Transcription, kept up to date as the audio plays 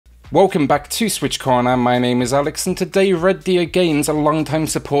Welcome back to SwitchCorner. My name is Alex, and today Red Deer Games are long-time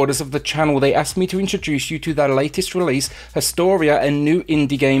supporters of the channel. They asked me to introduce you to their latest release, Haustoria, a new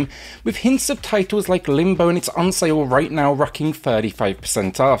indie game with hints of titles like Limbo, and it's on sale right now, rocking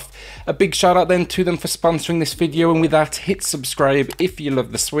 35% off. A big shout out then to them for sponsoring this video, and with that, hit subscribe if you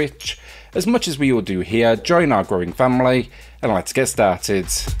love the Switch as much as we all do here. Join our growing family, and let's get started.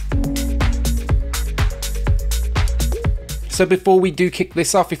 So before we do kick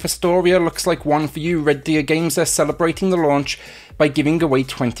this off, if Haustoria looks like one for you, Red Deer Games are celebrating the launch by giving away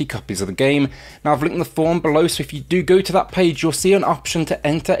 20 copies of the game. Now I've linked the form below, so if you do go to that page, you'll see an option to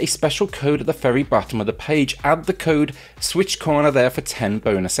enter a special code at the very bottom of the page. Add the code SwitchCorner there for 10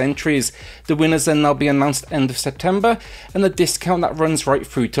 bonus entries. The winners then they'll be announced end of September, and the discount that runs right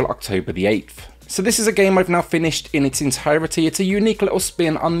through till October the 8th. So this is a game I've now finished in its entirety. It's a unique little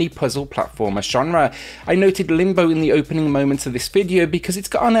spin on the puzzle platformer genre. I noted Limbo in the opening moments of this video because it's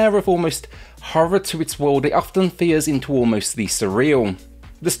got an air of almost horror to its world. It often veers into almost the surreal.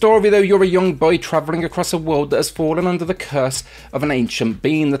 The story though, you're a young boy travelling across a world that has fallen under the curse of an ancient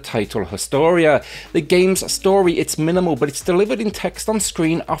being, the title Haustoria. The game's story, it's minimal, but it's delivered in text on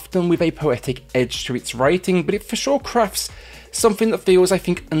screen, often with a poetic edge to its writing, but it for sure crafts something that feels, I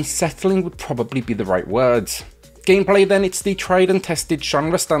think, unsettling would probably be the right words. Gameplay then, it's the tried and tested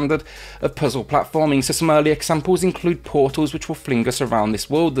genre standard of puzzle platforming, so some early examples include portals which will fling us around this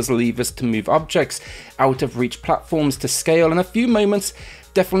world, there's levers to move objects, out of reach platforms to scale, and a few moments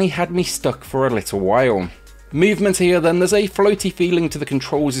definitely had me stuck for a little while. Movement here then, there's a floaty feeling to the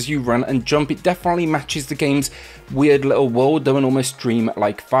controls as you run and jump. It definitely matches the game's weird little world though, an almost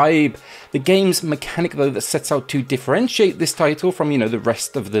dream-like vibe. The game's mechanic though that sets out to differentiate this title from, the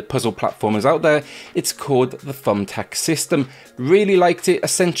rest of the puzzle platformers out there, it's called the THUMBTACK system. Really liked it.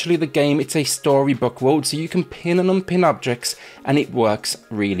 Essentially the game, it's a storybook world, so you can pin and unpin objects and it works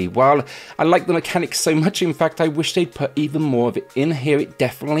really well. I like the mechanics so much, in fact I wish they'd put even more of it in here. It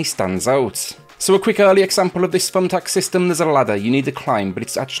definitely stands out. So a quick early example of this THUMBTACK system, there's a ladder you need to climb, but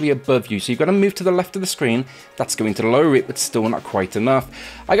it's actually above you, so you've got to move to the left of the screen. That's going to lower it, but still not quite enough.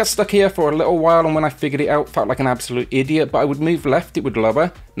 I got stuck here for a little while, and when I figured it out, felt like an absolute idiot, but I would move left, it would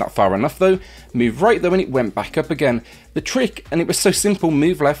lower, not far enough though, move right though, and it went back up again. The trick, and it was so simple,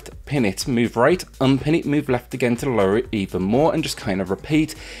 move left, pin it, move right, unpin it, move left again to lower it even more, and just kind of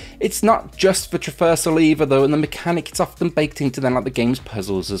repeat. It's not just for traversal either though, and the mechanic, it's often baked into then like the game's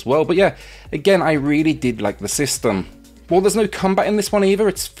puzzles as well, but yeah, again, I really did like the system. While there's no combat in this one either,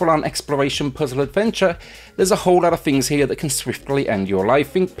 it's full-on exploration puzzle adventure, there's a whole lot of things here that can swiftly end your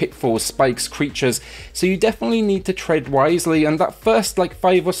life. Think pitfalls, spikes, creatures, so you definitely need to tread wisely, and that first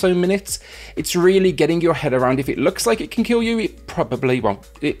 5 or so minutes, it's really getting your head around if it looks like it can kill you, it probably won't.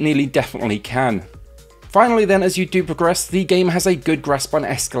 It nearly definitely can. Finally then, as you do progress, the game has a good grasp on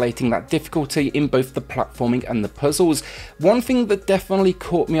escalating that difficulty in both the platforming and the puzzles. One thing that definitely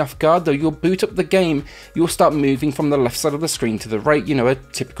caught me off guard though, you'll boot up the game, you'll start moving from the left side of the screen to the right, a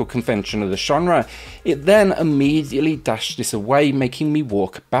typical convention of the genre. It then immediately dashed this away, making me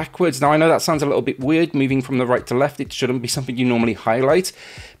walk backwards. Now I know that sounds a little bit weird, moving from the right to left, it shouldn't be something you normally highlight,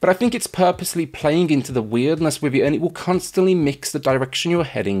 but I think it's purposely playing into the weirdness with it, and it will constantly mix the direction you're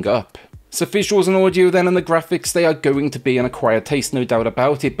heading up. So visuals and audio then, and the graphics, they are going to be an acquired taste, no doubt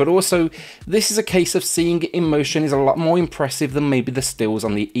about it, but also this is a case of seeing it in motion is a lot more impressive than maybe the stills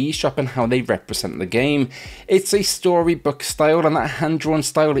on the Eshop and how they represent the game. It's a storybook style, and that hand-drawn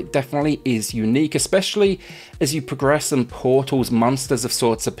style, it definitely is unique, especially as you progress and portals, monsters of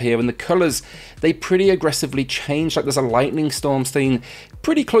sorts appear, and the colours, they pretty aggressively change. Like there's a lightning storm scene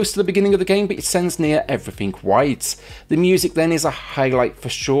pretty close to the beginning of the game, but it sends near everything white. The music then is a highlight for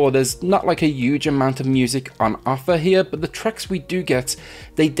sure. There's not like a huge amount of music on offer here, but the tracks we do get,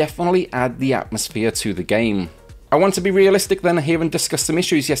 they definitely add the atmosphere to the game. I want to be realistic then here and discuss some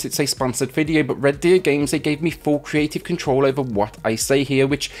issues. Yes, it's a sponsored video, but Red Deer Games, they gave me full creative control over what I say here,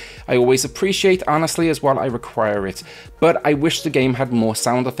 which I always appreciate, honestly, as well I require it. But I wish the game had more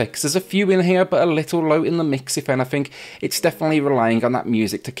sound effects. There's a few in here, but a little low in the mix, if anything. It's definitely relying on that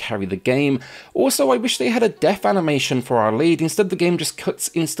music to carry the game. Also, I wish they had a death animation for our lead. Instead, the game just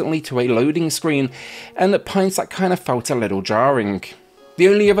cuts instantly to a loading screen, and at points that kind of felt a little jarring. The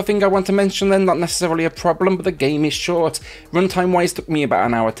only other thing I want to mention then, not necessarily a problem, but the game is short. Runtime wise took me about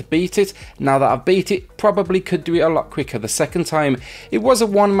an hour to beat it. Now that I've beat it, probably could do it a lot quicker the second time. It was a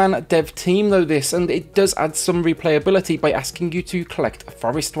one-man dev team though this, and it does add some replayability by asking you to collect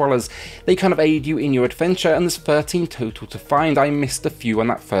forest dwellers. They kind of aid you in your adventure, and there's 13 total to find. I missed a few on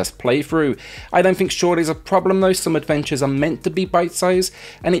that first playthrough. I don't think short is a problem though. Some adventures are meant to be bite-sized,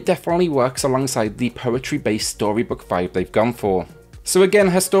 and it definitely works alongside the poetry-based storybook vibe they've gone for. So again,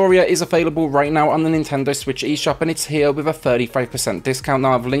 Haustoria is available right now on the Nintendo Switch eShop, and it's here with a 35% discount.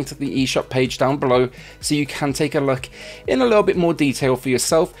 Now I've linked the eShop page down below so you can take a look in a little bit more detail for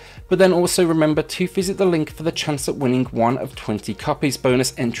yourself, but then also remember to visit the link for the chance at winning one of 20 copies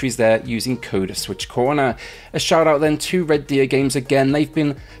bonus entries there using code SwitchCorner. A shout out then to Red Deer Games again. They've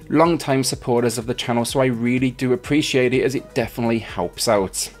been long-time supporters of the channel, so I really do appreciate it as it definitely helps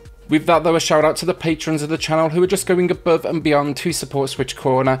out. With that though, a shout out to the patrons of the channel who are just going above and beyond to support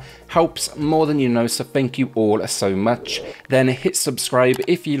SwitchCorner. Helps more than you know, so thank you all so much. Then hit subscribe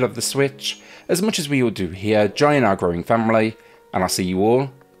if you love the Switch, as much as we all do here. Join our growing family, and I'll see you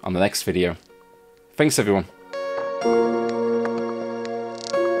all on the next video. Thanks everyone.